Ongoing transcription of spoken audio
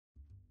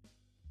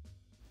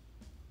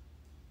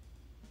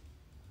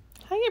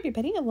Hi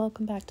everybody and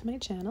welcome back to my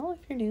channel.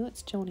 If you're new,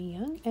 it's Joni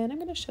Young and I'm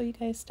going to show you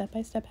guys step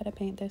by step how to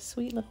paint this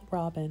sweet little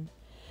robin.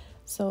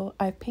 So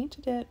I've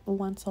painted it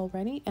once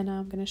already and now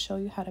I'm going to show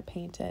you how to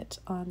paint it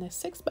on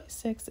this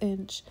 6x6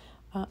 inch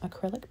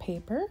acrylic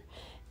paper,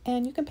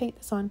 and you can paint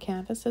this on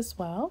canvas as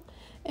well.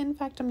 In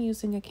fact, I'm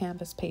using a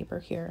canvas paper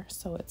here,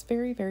 so it's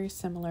very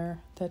similar.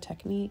 The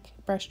technique,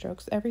 brush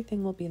strokes,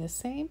 everything will be the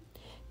same.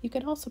 You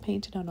can also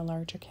paint it on a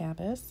larger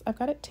canvas. I've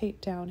got it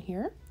taped down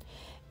here.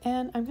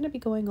 And I'm going to be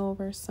going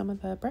over some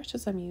of the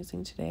brushes I'm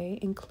using today,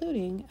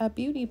 including a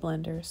beauty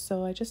blender.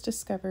 So I just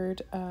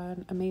discovered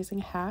an amazing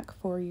hack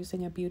for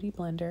using a beauty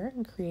blender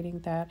and creating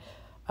that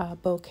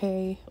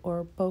bokeh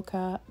or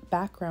bokeh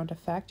background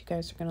effect. You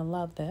guys are going to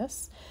love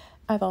this.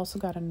 I've also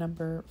got a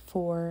number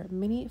 4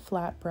 mini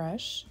flat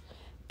brush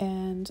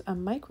and a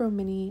micro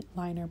mini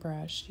liner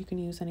brush. You can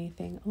use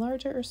anything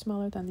larger or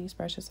smaller than these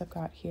brushes I've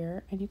got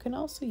here, and you can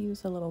also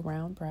use a little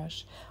round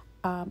brush.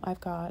 I've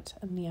got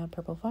neon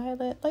purple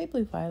violet, light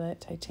blue violet,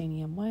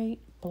 titanium white,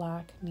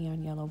 black,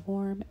 neon yellow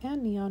warm,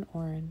 and neon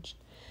orange.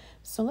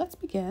 So let's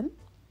begin.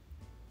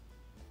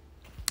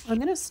 I'm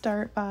going to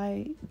start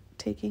by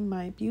taking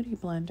my beauty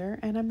blender,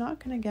 and I'm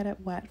not going to get it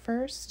wet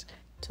first.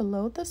 To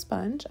load the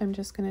sponge, I'm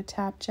just going to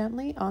tap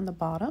gently on the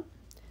bottom.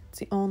 It's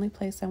the only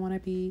place I want to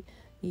be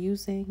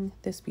using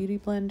this beauty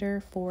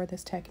blender for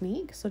this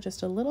technique. So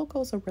just a little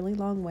goes a really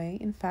long way.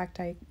 In fact,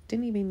 I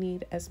didn't even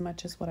need as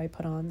much as what I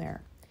put on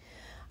there.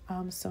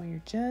 So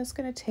you're just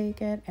going to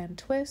take it and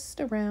twist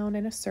around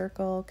in a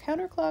circle,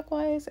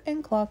 counterclockwise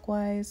and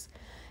clockwise,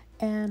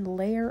 and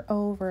layer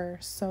over.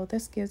 So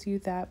this gives you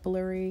that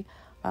blurry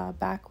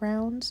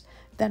background.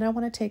 Then I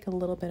want to take a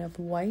little bit of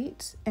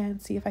white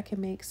and see if I can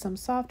make some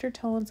softer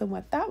tones and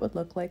what that would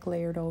look like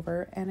layered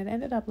over. And it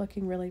ended up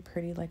looking really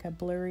pretty, like a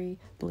blurry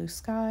blue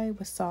sky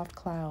with soft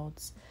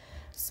clouds.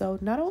 So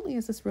not only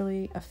is this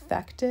really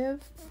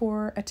effective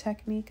for a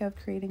technique of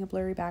creating a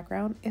blurry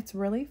background, it's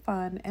really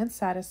fun and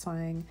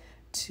satisfying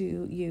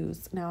to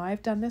use. Now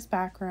I've done this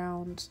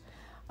background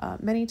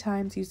many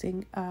times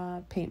using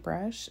a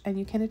paintbrush, and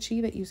you can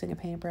achieve it using a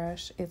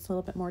paintbrush. It's a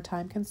little bit more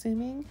time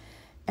consuming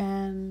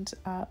and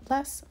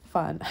less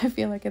fun. I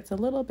feel like it's a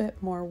little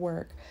bit more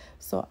work.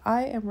 So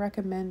I am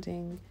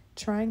recommending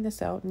trying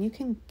this out, and you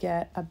can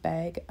get a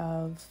bag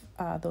of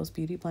those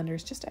beauty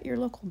blenders just at your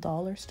local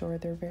dollar store.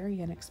 They're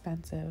very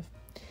inexpensive.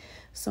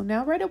 So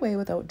now right away,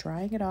 without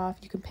drying it off,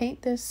 you can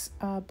paint this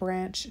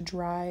branch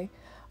dry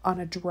on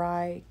a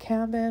dry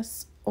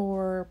canvas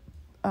or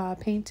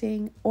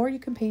painting, or you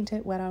can paint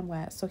it wet on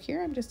wet. So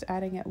here I'm just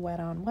adding it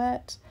wet on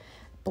wet.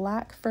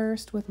 Black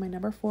first with my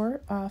number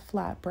 4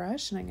 flat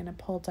brush, and I'm going to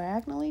pull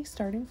diagonally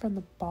starting from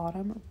the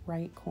bottom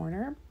right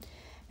corner.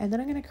 And then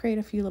I'm going to create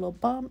a few little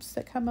bumps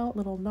that come out,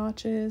 little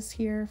notches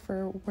here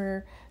for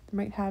where they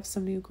might have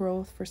some new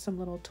growth for some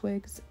little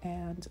twigs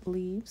and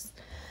leaves.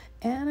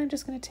 And I'm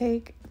just going to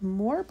take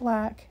more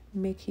black,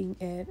 making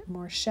it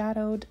more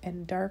shadowed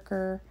and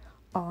darker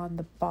on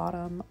the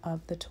bottom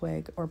of the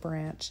twig or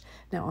branch.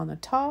 Now on the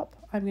top,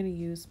 I'm going to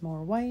use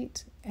more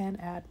white and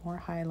add more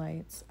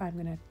highlights. I'm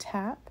going to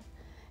tap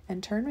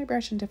and turn my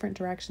brush in different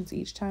directions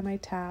each time I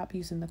tap,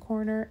 using the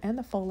corner and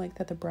the full length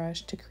of the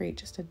brush to create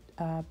just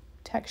a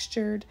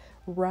textured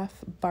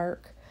rough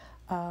bark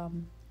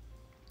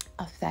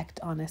effect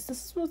on this.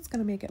 This is what's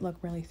going to make it look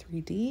really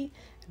 3D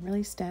and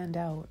really stand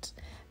out.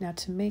 Now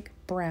to make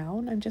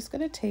brown, I'm just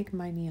going to take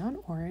my neon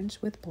orange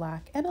with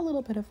black and a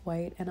little bit of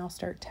white, and I'll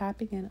start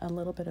tapping in a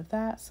little bit of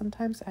that,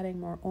 sometimes adding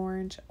more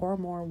orange or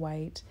more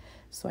white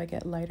so I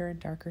get lighter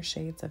and darker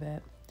shades of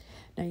it.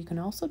 Now you can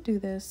also do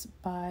this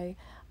by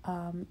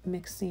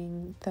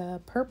mixing the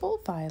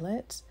purple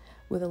violet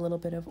with a little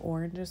bit of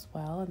orange as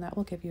well, and that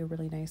will give you a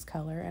really nice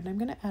color. And I'm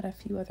going to add a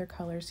few other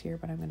colors here,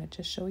 but I'm going to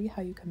just show you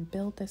how you can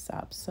build this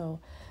up. So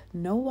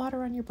no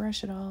water on your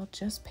brush at all,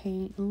 just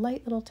paint,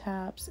 light little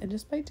taps, and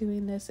just by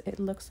doing this it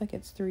looks like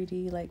it's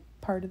 3D, like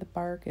part of the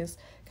bark is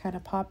kind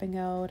of popping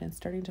out and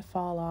starting to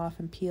fall off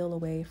and peel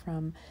away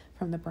from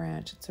the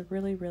branch. It's a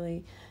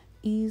really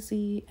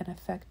easy and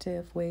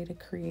effective way to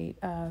create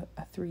a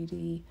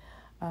 3D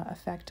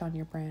effect on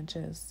your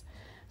branches.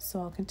 So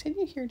I'll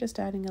continue here, just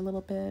adding a little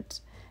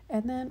bit,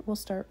 and then we'll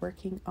start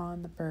working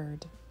on the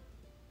bird.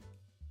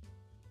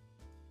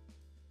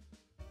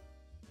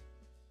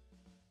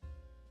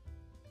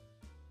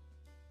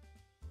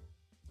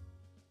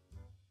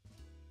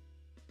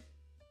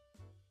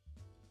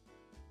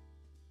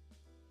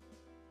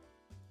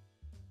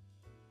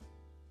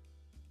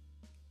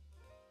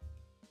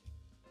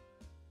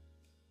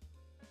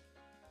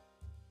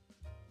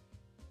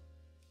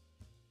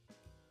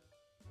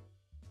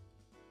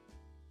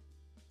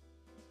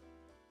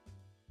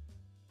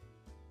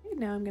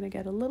 Now I'm going to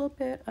get a little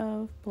bit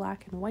of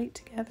black and white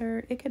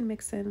together. It can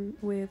mix in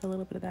with a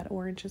little bit of that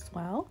orange as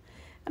well.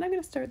 And I'm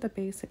going to start the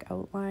basic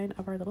outline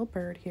of our little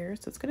bird here.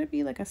 So it's going to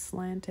be like a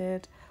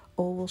slanted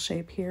oval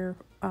shape here,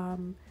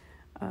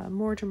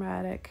 more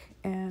dramatic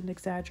and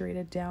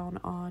exaggerated down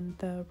on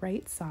the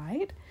right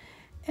side.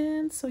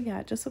 And so yeah,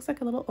 it just looks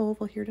like a little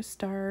oval here to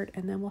start,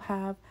 and then we'll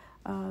have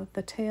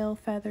the tail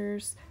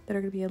feathers that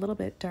are going to be a little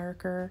bit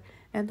darker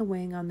and the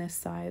wing on this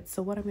side.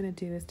 So what I'm going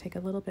to do is take a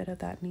little bit of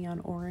that neon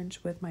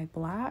orange with my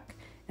black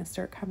and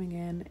start coming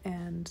in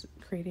and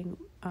creating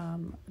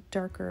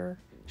darker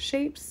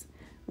shapes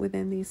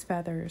within these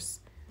feathers.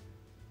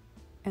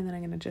 And then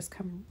I'm going to just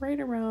come right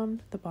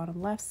around the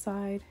bottom left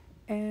side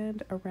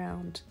and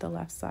around the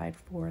left side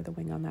for the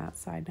wing on that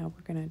side. Now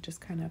we're going to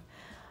just kind of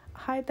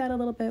hide that a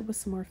little bit with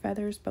some more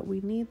feathers, but we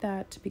need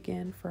that to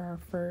begin for our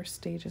first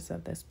stages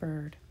of this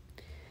bird.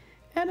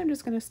 And I'm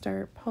just going to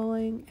start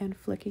pulling and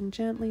flicking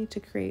gently to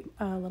create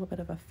a little bit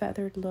of a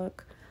feathered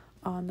look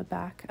on the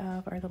back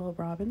of our little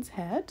robin's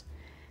head.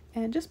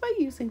 And just by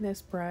using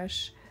this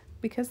brush,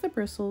 because the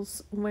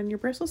bristles, when your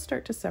bristles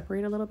start to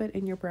separate a little bit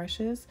in your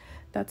brushes,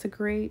 that's a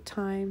great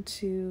time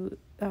to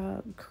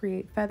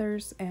create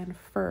feathers and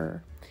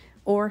fur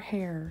or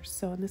hair.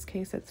 So in this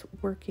case, it's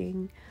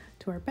working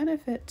to our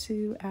benefit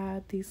to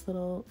add these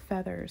little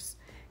feathers.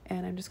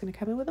 And I'm just going to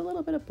come in with a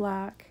little bit of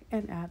black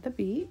and add the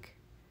beak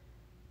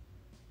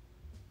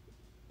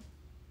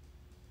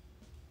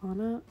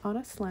on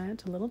a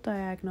slant, a little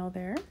diagonal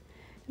there.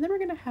 And then we're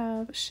going to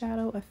have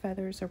shadow of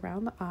feathers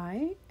around the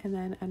eye, and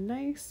then a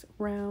nice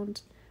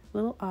round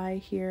little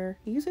eye here.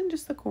 Using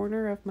just the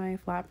corner of my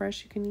flat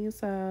brush, you can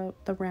use a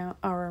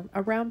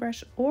round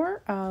brush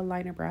or a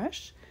liner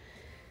brush.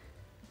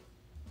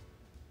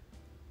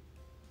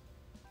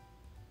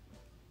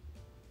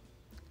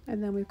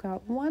 And then we've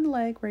got one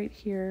leg right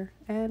here,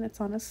 and it's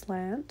on a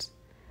slant.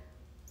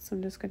 So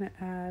I'm just going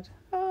to add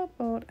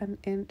about an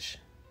inch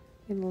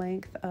in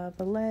length of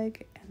the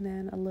leg, and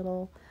then a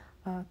little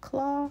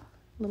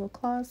little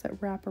claws that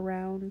wrap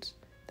around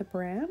the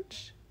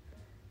branch.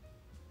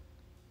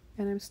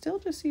 And I'm still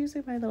just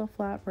using my little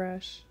flat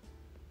brush.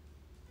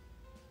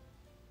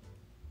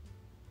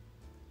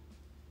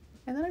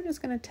 And then I'm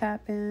just going to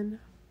tap in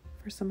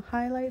for some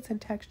highlights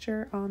and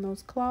texture on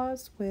those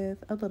claws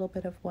with a little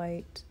bit of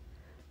white.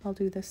 I'll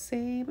do the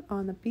same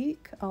on the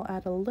beak. I'll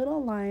add a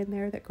little line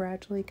there that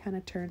gradually kind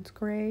of turns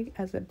gray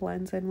as it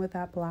blends in with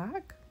that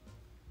black.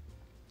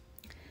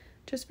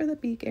 Just for the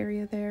beak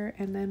area there,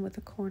 and then with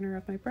the corner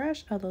of my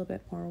brush, a little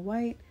bit more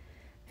white,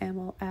 and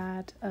we'll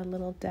add a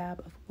little dab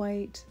of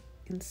white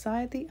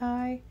inside the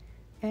eye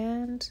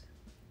and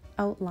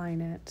outline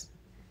it.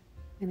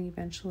 And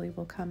eventually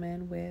we'll come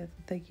in with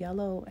the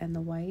yellow and the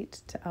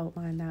white to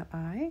outline that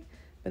eye.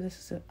 But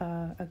this is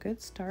a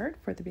good start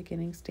for the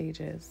beginning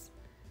stages.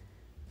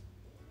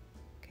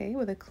 Okay,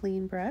 with a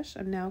clean brush,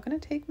 I'm now going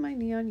to take my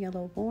neon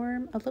yellow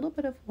warm, a little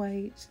bit of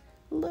white,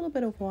 a little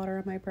bit of water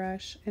on my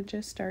brush, and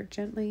just start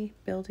gently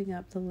building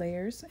up the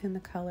layers and the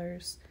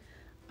colors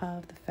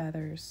of the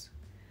feathers.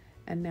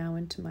 And now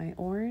into my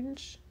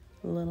orange,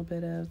 a little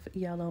bit of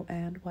yellow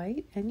and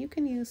white, and you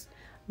can use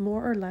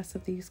more or less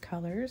of these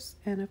colors,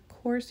 and of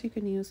course you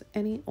can use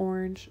any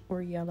orange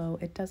or yellow.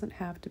 It doesn't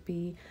have to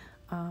be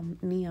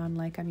neon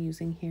like I'm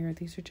using here.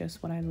 These are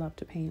just what I love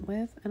to paint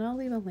with, and I'll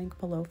leave a link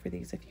below for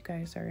these if you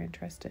guys are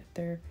interested.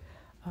 They're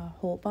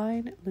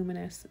Holbein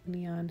luminous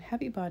neon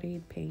heavy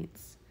bodied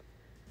paints.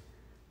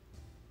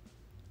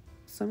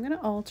 So I'm going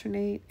to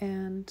alternate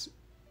and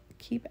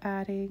keep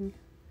adding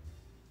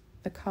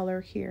the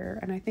color here,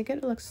 and I think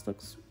it looks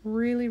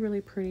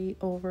really pretty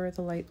over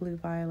the light blue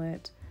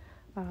violet.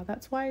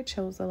 That's why I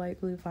chose the light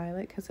blue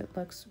violet, because it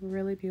looks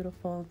really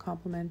beautiful and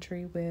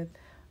complementary with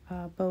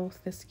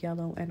both this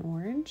yellow and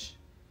orange.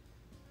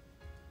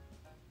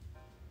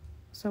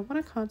 So I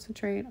want to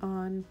concentrate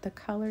on the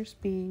colors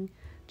being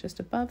just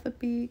above the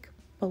beak,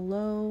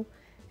 below,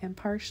 and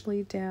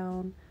partially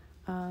down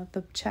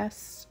the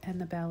chest and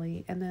the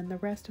belly, and then the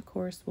rest of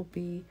course will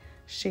be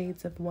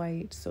shades of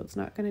white. So it's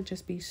not going to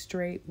just be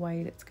straight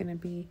white, it's going to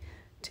be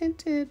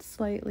tinted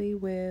slightly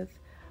with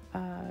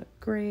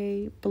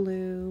gray,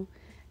 blue,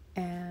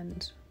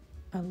 and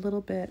a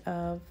little bit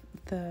of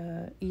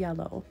the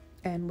yellow.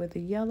 And with the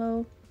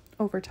yellow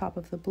over top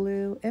of the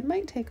blue, it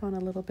might take on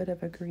a little bit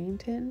of a green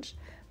tinge,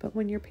 but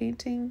when you're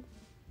painting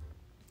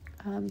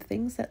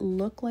things that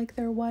look like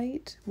they're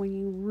white, when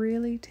you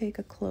really take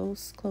a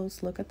close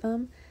look at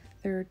them,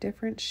 there are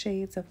different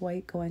shades of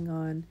white going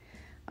on.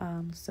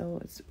 So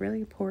it's really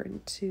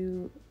important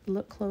to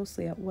look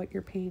closely at what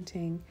you're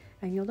painting,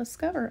 and you'll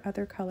discover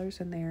other colors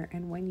in there.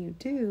 And when you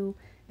do,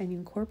 and you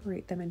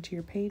incorporate them into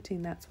your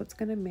painting, that's what's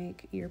going to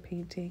make your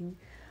painting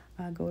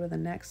go to the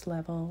next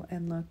level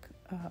and look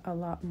a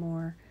lot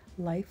more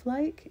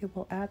lifelike. It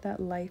will add that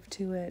life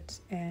to it,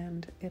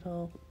 and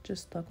it'll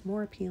just look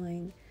more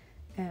appealing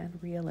and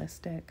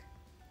realistic.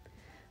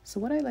 So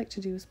what I like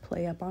to do is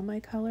play up on my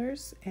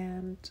colors,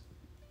 and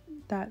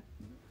that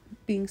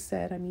being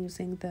said, I'm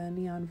using the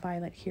neon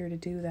violet here to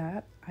do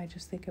that. I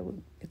just think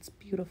it's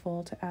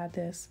beautiful to add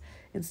this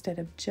instead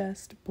of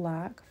just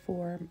black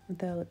for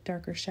the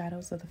darker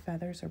shadows of the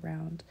feathers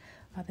around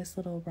this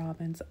little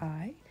robin's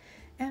eye.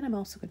 And I'm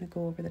also going to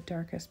go over the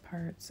darkest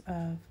parts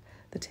of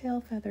the tail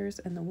feathers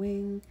and the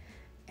wing,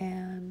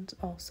 and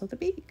also the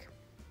beak.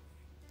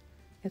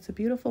 It's a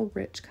beautiful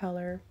rich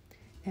color,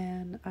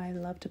 and I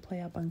love to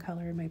play up on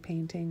color in my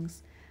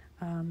paintings.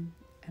 And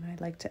I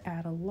like to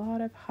add a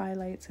lot of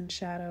highlights and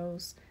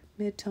shadows,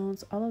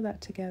 midtones, all of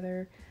that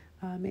together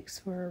makes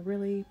for a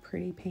really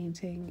pretty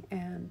painting,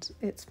 and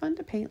it's fun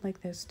to paint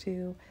like this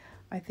too.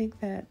 I think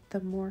that the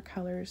more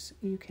colors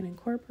you can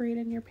incorporate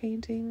in your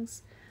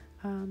paintings,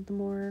 the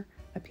more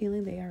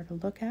appealing they are to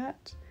look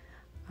at.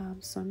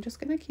 So I'm just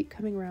going to keep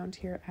coming around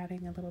here,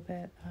 adding a little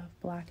bit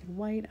of black and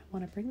white. I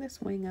want to bring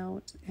this wing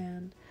out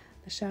and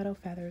the shadow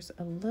feathers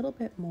a little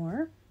bit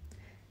more.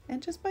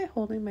 And just by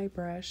holding my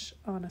brush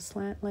on a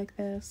slant like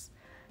this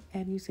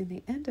and using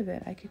the end of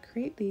it, I could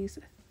create these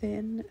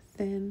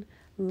thin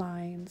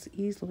lines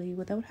easily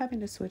without having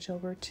to switch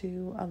over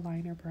to a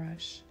liner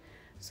brush.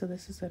 So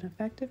this is an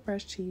effective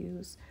brush to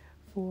use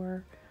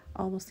for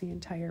almost the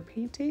entire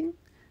painting.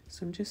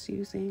 So I'm just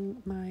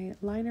using my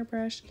liner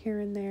brush here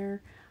and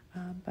there,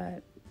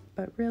 but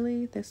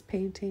really this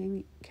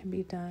painting can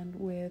be done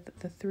with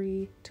the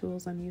 3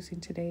 tools I'm using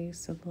today.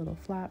 So the little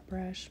flat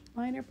brush,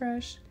 liner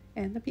brush,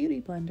 and the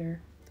beauty blender.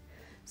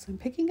 So I'm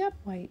picking up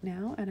white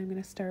now, and I'm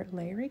going to start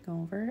layering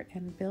over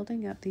and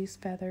building up these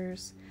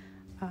feathers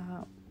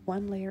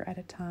one layer at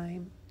a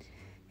time,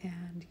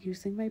 and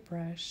using my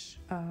brush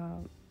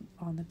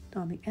on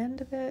the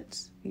end of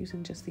it,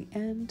 using just the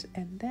end,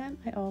 and then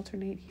I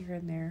alternate here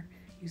and there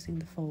using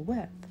the full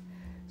width.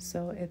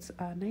 So it's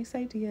a nice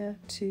idea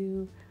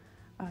to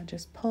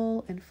just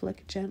pull and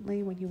flick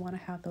gently when you want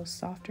to have those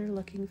softer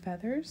looking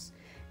feathers.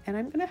 And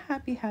I'm going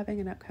to be having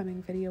an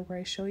upcoming video where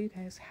I show you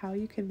guys how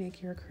you can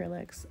make your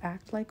acrylics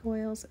act like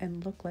oils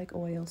and look like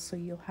oils, so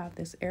you'll have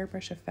this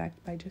airbrush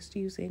effect by just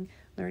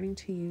learning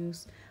to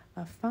use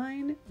a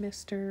fine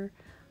mister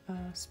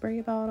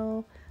spray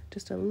bottle,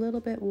 just a little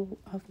bit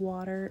of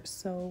water,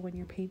 so when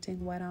you're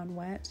painting wet on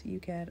wet, you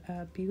get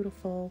a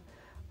beautiful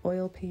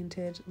oil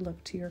painted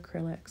look to your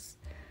acrylics.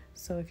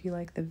 So if you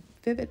like the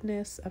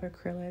vividness of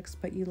acrylics,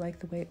 but you like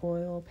the way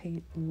oil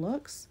paint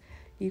looks,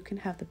 you can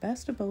have the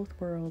best of both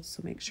worlds.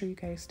 So make sure you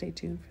guys stay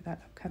tuned for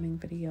that upcoming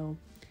video.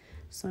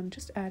 So I'm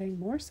just adding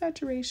more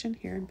saturation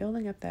here and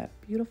building up that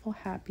beautiful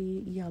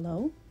happy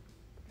yellow.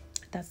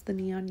 That's the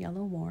neon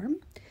yellow warm,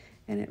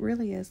 and it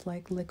really is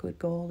like liquid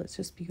gold. It's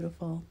just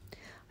beautiful.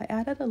 I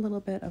added a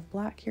little bit of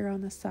black here on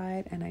the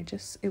side, and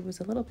it was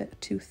a little bit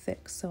too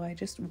thick, so I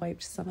just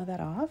wiped some of that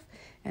off.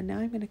 And now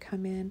I'm going to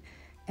come in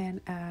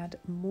and add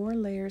more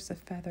layers of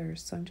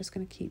feathers. So I'm just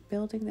going to keep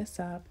building this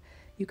up.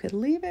 You could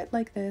leave it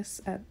like this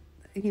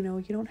you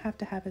don't have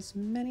to have as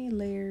many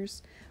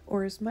layers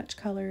or as much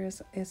color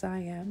as I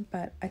am,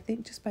 but I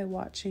think just by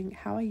watching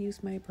how I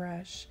use my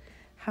brush,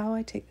 how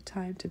I take the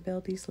time to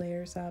build these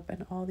layers up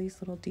and all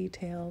these little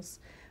details,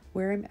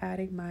 where I'm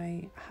adding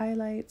my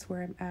highlights,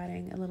 where I'm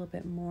adding a little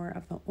bit more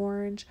of the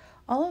orange,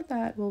 all of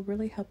that will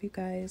really help you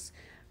guys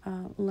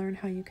learn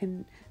how you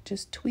can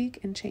just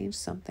tweak and change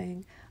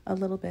something a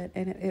little bit,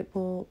 and it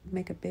will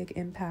make a big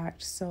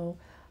impact. So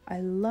I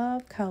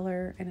love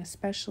color, and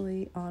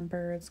especially on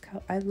birds.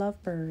 I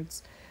love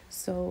birds.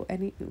 So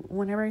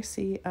whenever I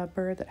see a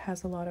bird that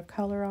has a lot of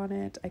color on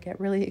it, I get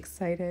really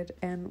excited.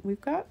 And we've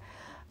got,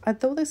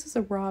 though this is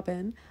a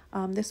robin,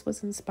 this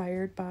was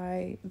inspired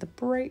by the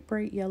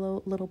bright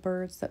yellow little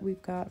birds that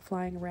we've got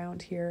flying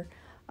around here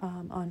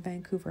on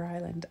Vancouver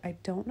Island. I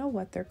don't know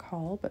what they're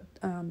called, but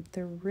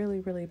they're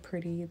really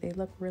pretty. They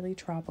look really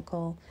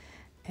tropical.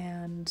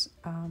 And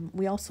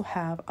we also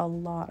have a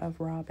lot of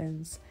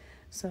robins.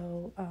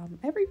 So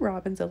every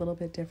robin's a little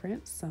bit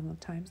different.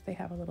 Sometimes they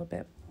have a little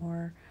bit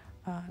more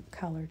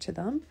color to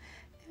them.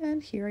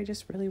 And here I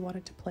just really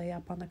wanted to play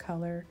up on the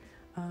color,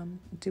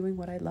 doing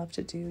what I love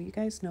to do. You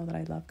guys know that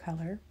I love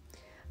color.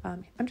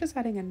 I'm just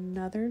adding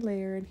another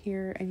layer in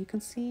here, and you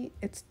can see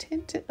it's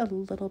tinted a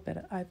little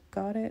bit. I've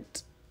got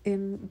it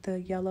in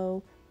the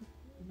yellow,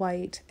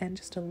 white, and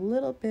just a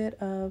little bit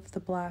of the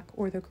black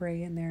or the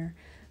gray in there.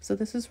 So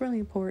this is really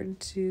important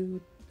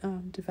to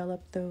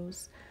develop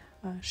those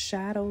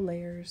shadow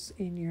layers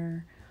in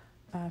your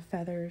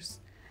feathers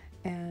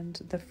and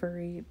the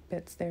furry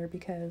bits there,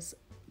 because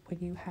when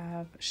you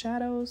have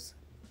shadows,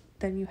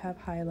 then you have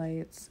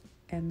highlights,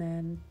 and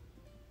then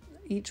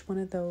each one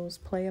of those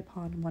play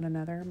upon one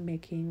another,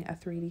 making a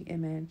 3D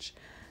image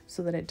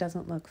so that it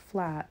doesn't look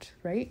flat,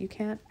 right? You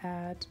can't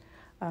add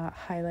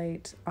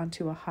highlight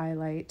onto a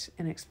highlight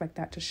and expect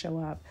that to show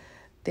up.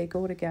 They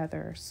go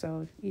together,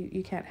 so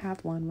you can't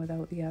have one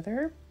without the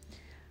other.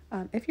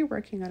 If you're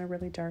working on a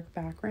really dark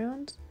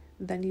background,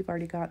 then you've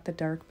already got the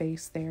dark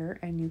base there,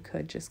 and you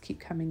could just keep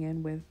coming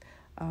in with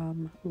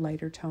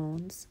lighter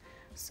tones.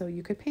 So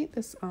you could paint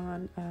this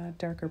on a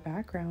darker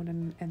background,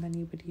 and then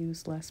you would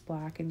use less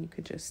black, and you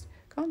could just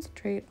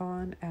concentrate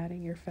on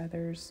adding your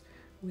feathers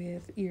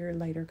with your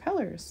lighter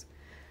colors.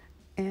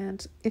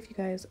 And if you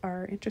guys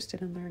are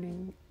interested in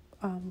learning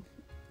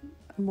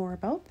more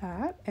about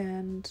that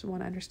and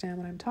want to understand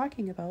what I'm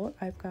talking about,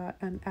 I've got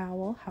an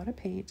owl, how to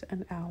paint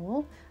an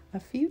owl, a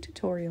few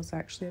tutorials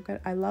actually.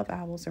 I love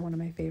owls, they're one of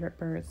my favorite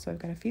birds, so I've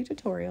got a few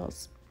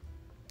tutorials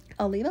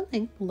I'll leave a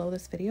link below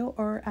this video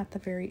or at the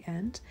very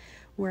end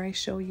where I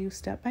show you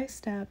step by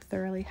step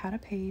thoroughly how to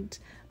paint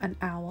an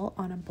owl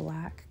on a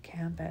black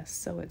canvas.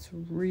 So it's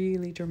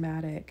really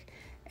dramatic,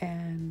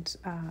 and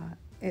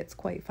it's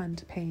quite fun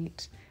to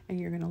paint, and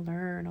you're going to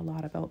learn a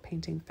lot about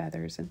painting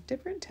feathers and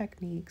different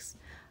techniques.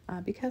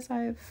 Because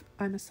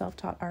I'm a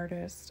self-taught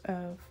artist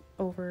of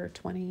over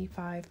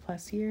 25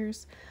 plus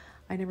years.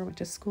 I never went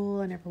to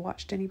school, I never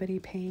watched anybody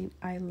paint.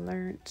 I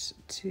learned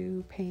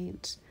to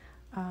paint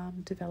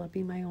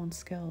developing my own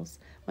skills.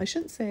 Well, I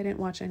shouldn't say I didn't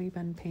watch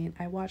anyone paint.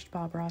 I watched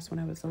Bob Ross when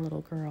I was a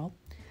little girl.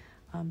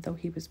 Though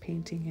he was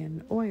painting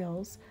in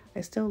oils,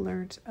 I still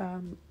learned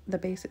the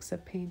basics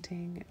of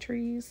painting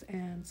trees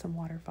and some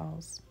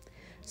waterfalls.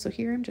 So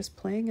here I'm just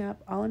playing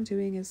up. All I'm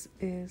doing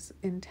is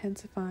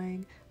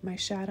intensifying my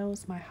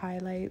shadows, my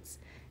highlights,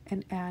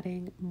 and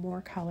adding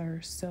more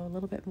colors. So a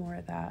little bit more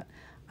of that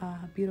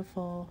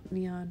beautiful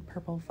neon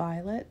purple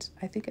violet.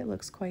 I think it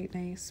looks quite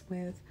nice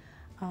with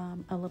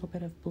a little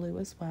bit of blue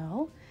as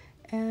well.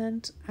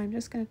 And I'm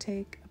just going to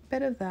take a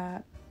bit of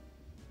that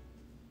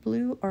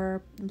blue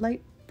or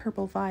light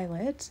purple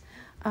violet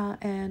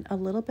and a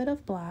little bit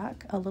of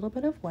black, a little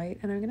bit of white,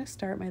 and I'm going to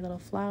start my little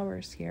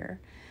flowers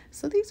here.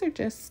 So these are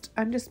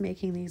I'm just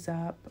making these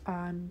up.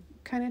 I'm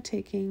kind of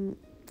taking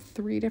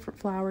 3 different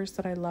flowers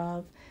that I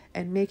love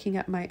and making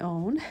up my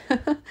own.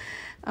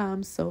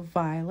 So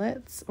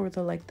violets, or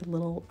the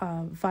little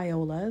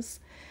violas,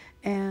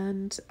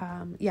 and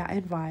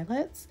and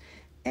violets,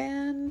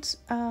 and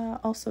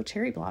also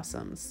cherry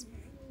blossoms.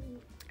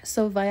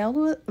 So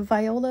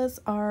violas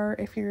are,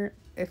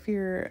 if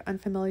you're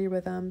unfamiliar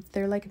with them,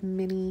 they're like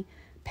mini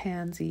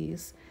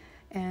pansies,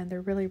 and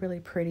they're really, really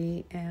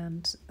pretty,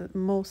 and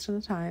most of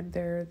the time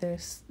they're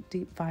this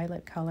deep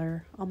violet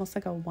color, almost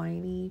like a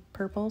winey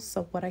purple.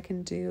 So what I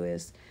can do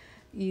is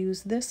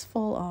use this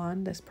full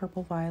on, this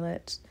purple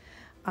violet,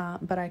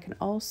 but I can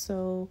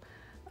also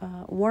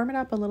warm it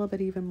up a little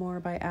bit even more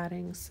by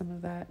adding some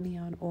of that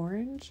neon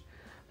orange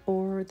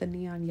or the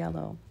neon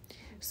yellow.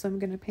 So I'm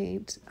going to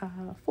paint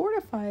 4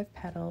 to 5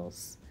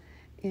 petals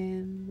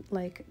in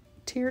like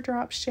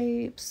teardrop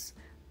shapes.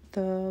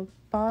 The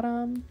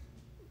bottom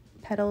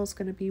petal is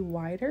going to be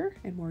wider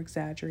and more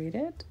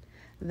exaggerated.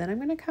 Then I'm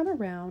going to come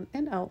around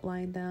and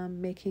outline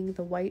them, making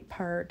the white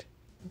part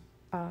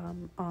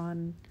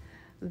on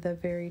the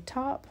very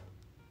top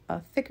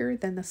thicker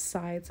than the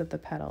sides of the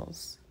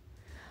petals.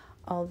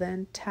 I'll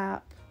then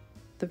tap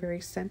the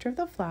very center of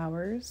the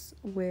flowers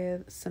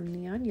with some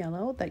neon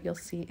yellow that you'll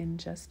see in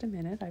just a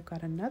minute. I've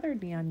got another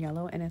neon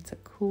yellow, and it's a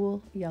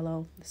cool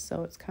yellow,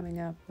 so it's coming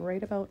up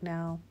right about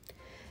now.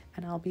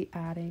 And I'll be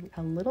adding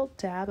a little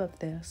dab of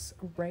this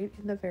right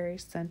in the very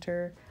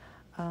center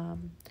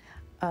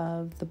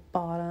of the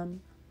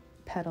bottom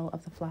petal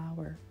of the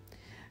flower.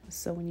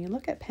 So when you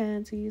look at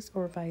pansies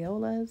or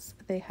violas,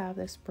 they have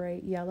this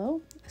bright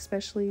yellow,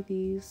 especially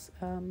these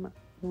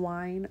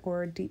wine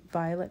or deep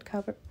violet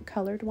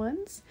colored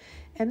ones.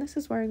 And this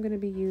is where I'm going to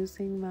be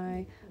using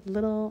my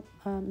little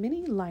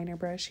mini liner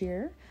brush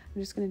here.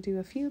 I'm just going to do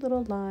a few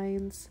little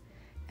lines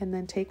and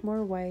then take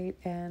more white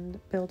and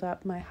build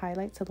up my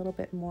highlights a little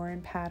bit more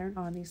in pattern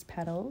on these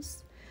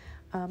petals.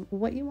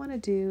 What you want to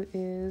do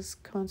is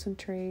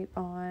concentrate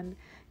on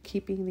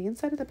keeping the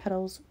inside of the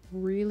petals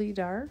really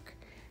dark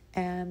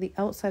and the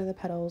outside of the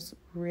petals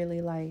really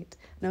light.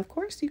 Now, of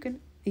course, you can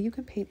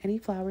paint any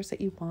flowers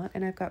that you want,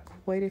 and I've got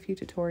quite a few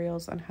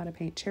tutorials on how to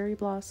paint cherry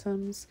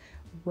blossoms,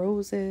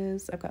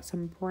 roses. I've got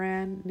some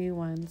brand new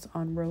ones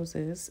on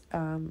roses,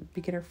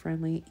 beginner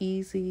friendly,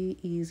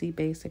 easy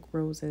basic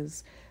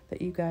roses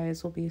that you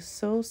guys will be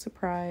so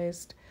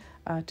surprised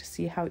to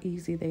see how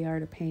easy they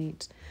are to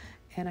paint.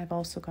 And I've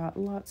also got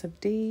lots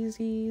of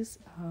daisies,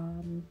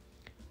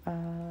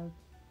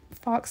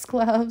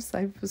 foxgloves,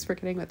 I was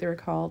forgetting what they were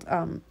called,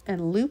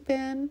 and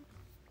lupin.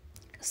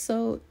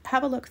 So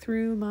have a look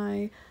through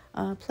my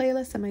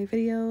playlist and my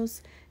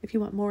videos if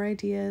you want more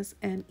ideas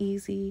and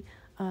easy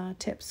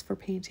tips for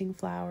painting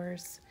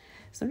flowers.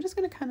 So I'm just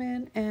going to come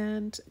in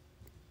and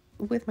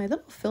with my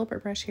little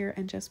filbert brush here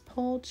and just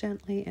pull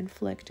gently and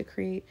flick to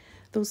create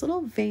those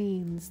little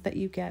veins that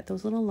you get,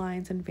 those little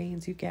lines and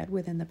veins you get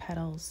within the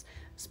petals,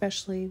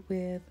 especially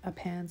with a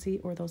pansy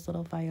or those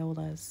little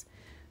violas.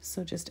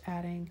 So just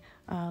adding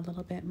a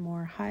little bit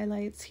more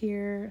highlights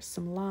here,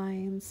 some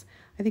lines.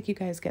 I think you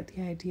guys get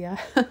the idea.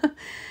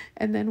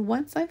 And then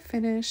once I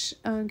finish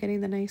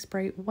getting the nice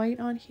bright white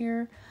on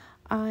here,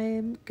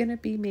 I'm gonna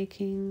be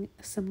making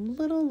some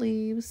little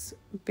leaves,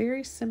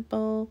 very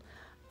simple,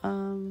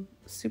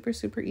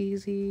 super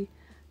easy.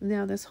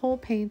 Now this whole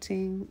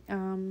painting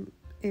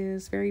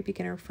is very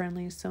beginner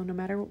friendly, so no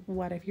matter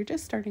what, if you're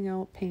just starting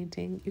out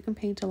painting, you can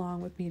paint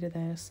along with me to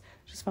this.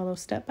 Just follow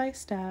step by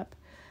step.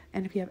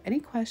 And if you have any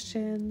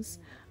questions,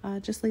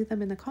 just leave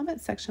them in the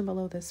comment section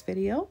below this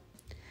video.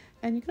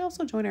 And you can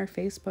also join our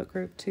Facebook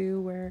group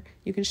too, where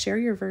you can share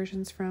your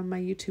versions from my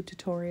YouTube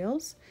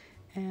tutorials.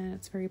 And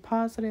it's very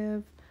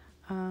positive,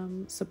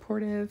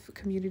 supportive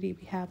community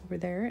we have over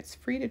there. It's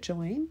free to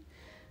join.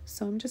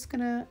 So I'm just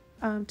gonna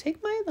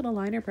take my little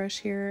liner brush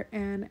here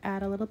and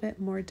add a little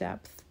bit more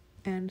depth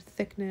and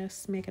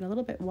thickness, make it a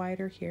little bit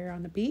wider here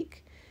on the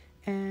beak.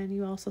 And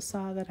you also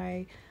saw that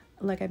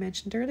like I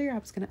mentioned earlier, I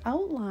was going to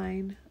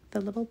outline the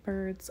little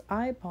bird's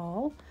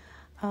eyeball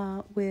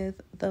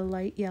with the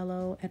light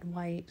yellow and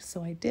white.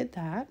 So I did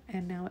that,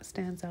 and now it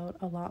stands out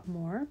a lot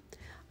more.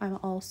 I'm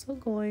also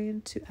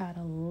going to add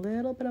a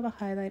little bit of a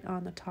highlight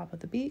on the top of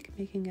the beak,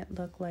 making it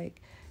look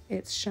like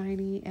it's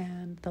shiny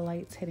and the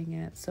light's hitting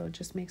it. So it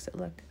just makes it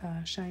look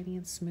shiny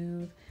and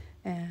smooth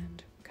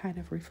and kind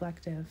of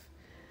reflective.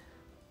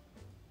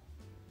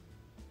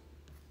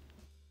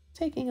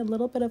 Taking a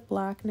little bit of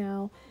black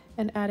now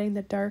and adding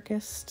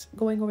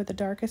going over the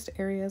darkest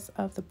areas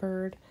of the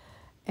bird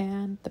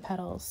and the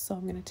petals. So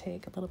I'm going to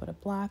take a little bit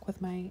of black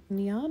with my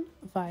neon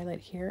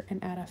violet here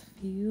and add a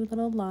few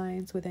little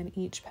lines within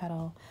each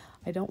petal.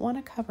 I don't want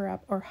to cover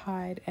up or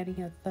hide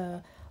any of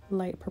the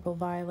light purple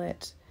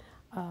violet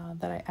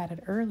that I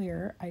added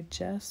earlier. I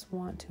just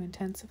want to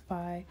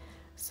intensify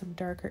some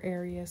darker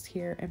areas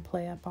here and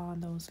play up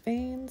on those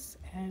veins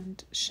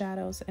and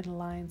shadows and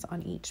lines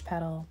on each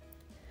petal.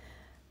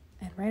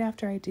 And right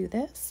after I do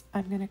this,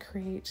 I'm going to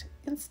create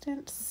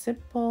instant,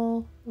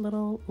 simple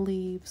little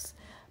leaves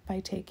by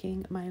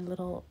taking my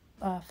little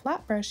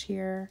flat brush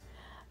here,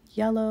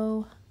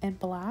 yellow and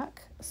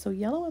black. So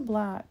yellow and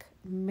black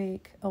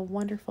make a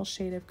wonderful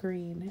shade of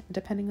green.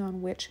 Depending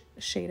on which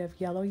shade of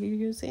yellow you're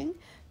using,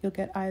 you'll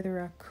get either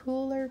a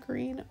cooler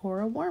green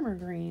or a warmer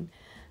green.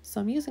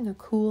 So I'm using a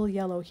cool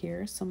yellow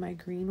here, so my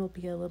green will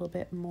be a little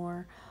bit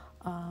more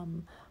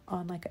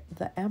on like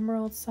the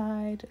emerald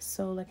side.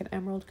 So like an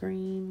emerald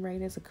green,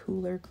 right, is a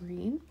cooler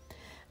green.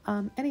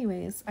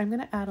 Anyways, I'm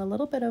going to add a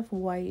little bit of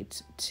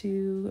white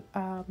to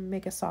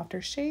make a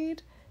softer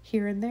shade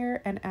here and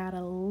there, and add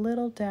a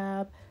little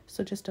dab.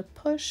 So just a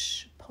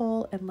push,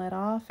 pull, and let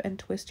off, and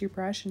twist your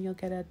brush, and you'll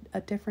get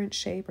a different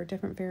shape or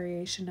different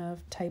variation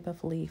of type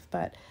of leaf.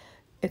 But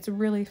it's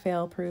really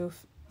fail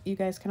proof. You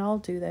guys can all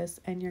do this,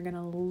 and you're going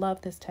to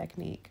love this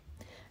technique.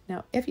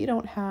 Now, if you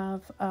don't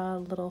have a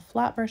little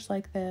flat brush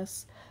like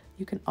this,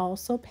 you can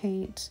also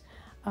paint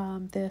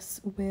this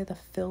with a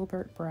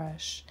filbert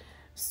brush.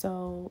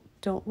 So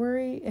don't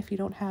worry if you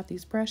don't have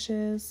these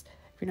brushes,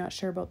 if you're not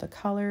sure about the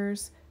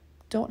colors,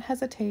 don't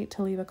hesitate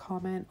to leave a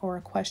comment or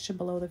a question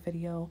below the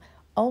video.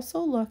 Also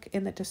look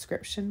in the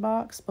description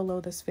box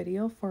below this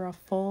video for a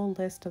full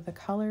list of the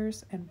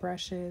colors and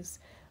brushes,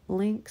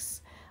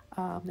 links.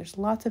 There's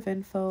lots of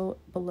info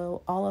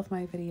below all of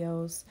my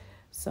videos,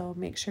 so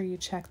make sure you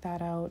check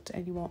that out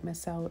and you won't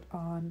miss out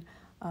on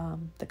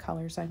the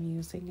colors I'm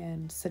using,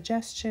 and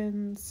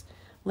suggestions,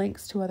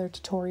 links to other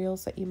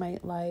tutorials that you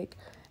might like,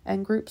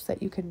 and groups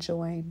that you can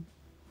join.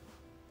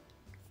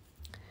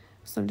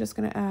 So I'm just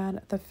going to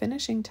add the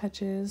finishing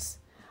touches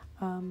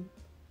on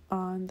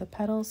the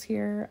petals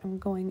here. I'm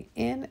going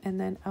in and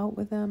then out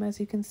with them, as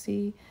you can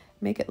see,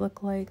 make it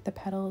look like the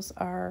petals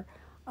are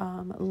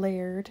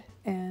layered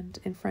and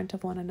in front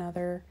of one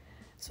another.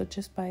 So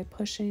just by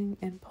pushing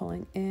and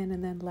pulling in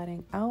and then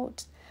letting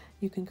out,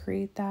 you can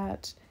create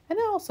that, and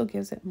it also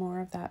gives it more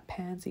of that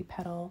pansy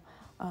petal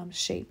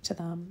shape to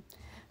them.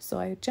 So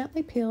I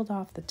gently peeled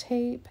off the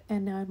tape,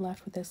 and now I'm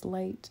left with this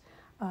light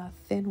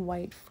thin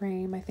white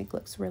frame. I think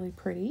looks really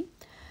pretty.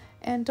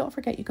 And don't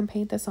forget, you can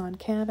paint this on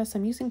canvas.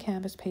 I'm using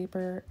canvas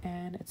paper,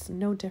 and it's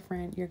no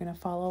different. You're going to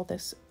follow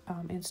this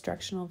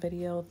instructional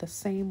video the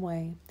same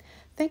way.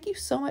 Thank you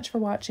so much for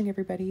watching,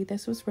 everybody.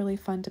 This was really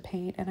fun to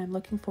paint, and I'm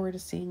looking forward to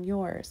seeing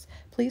yours.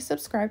 Please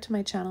subscribe to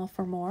my channel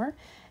for more,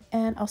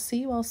 and I'll see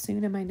you all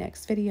soon in my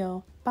next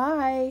video.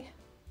 Bye!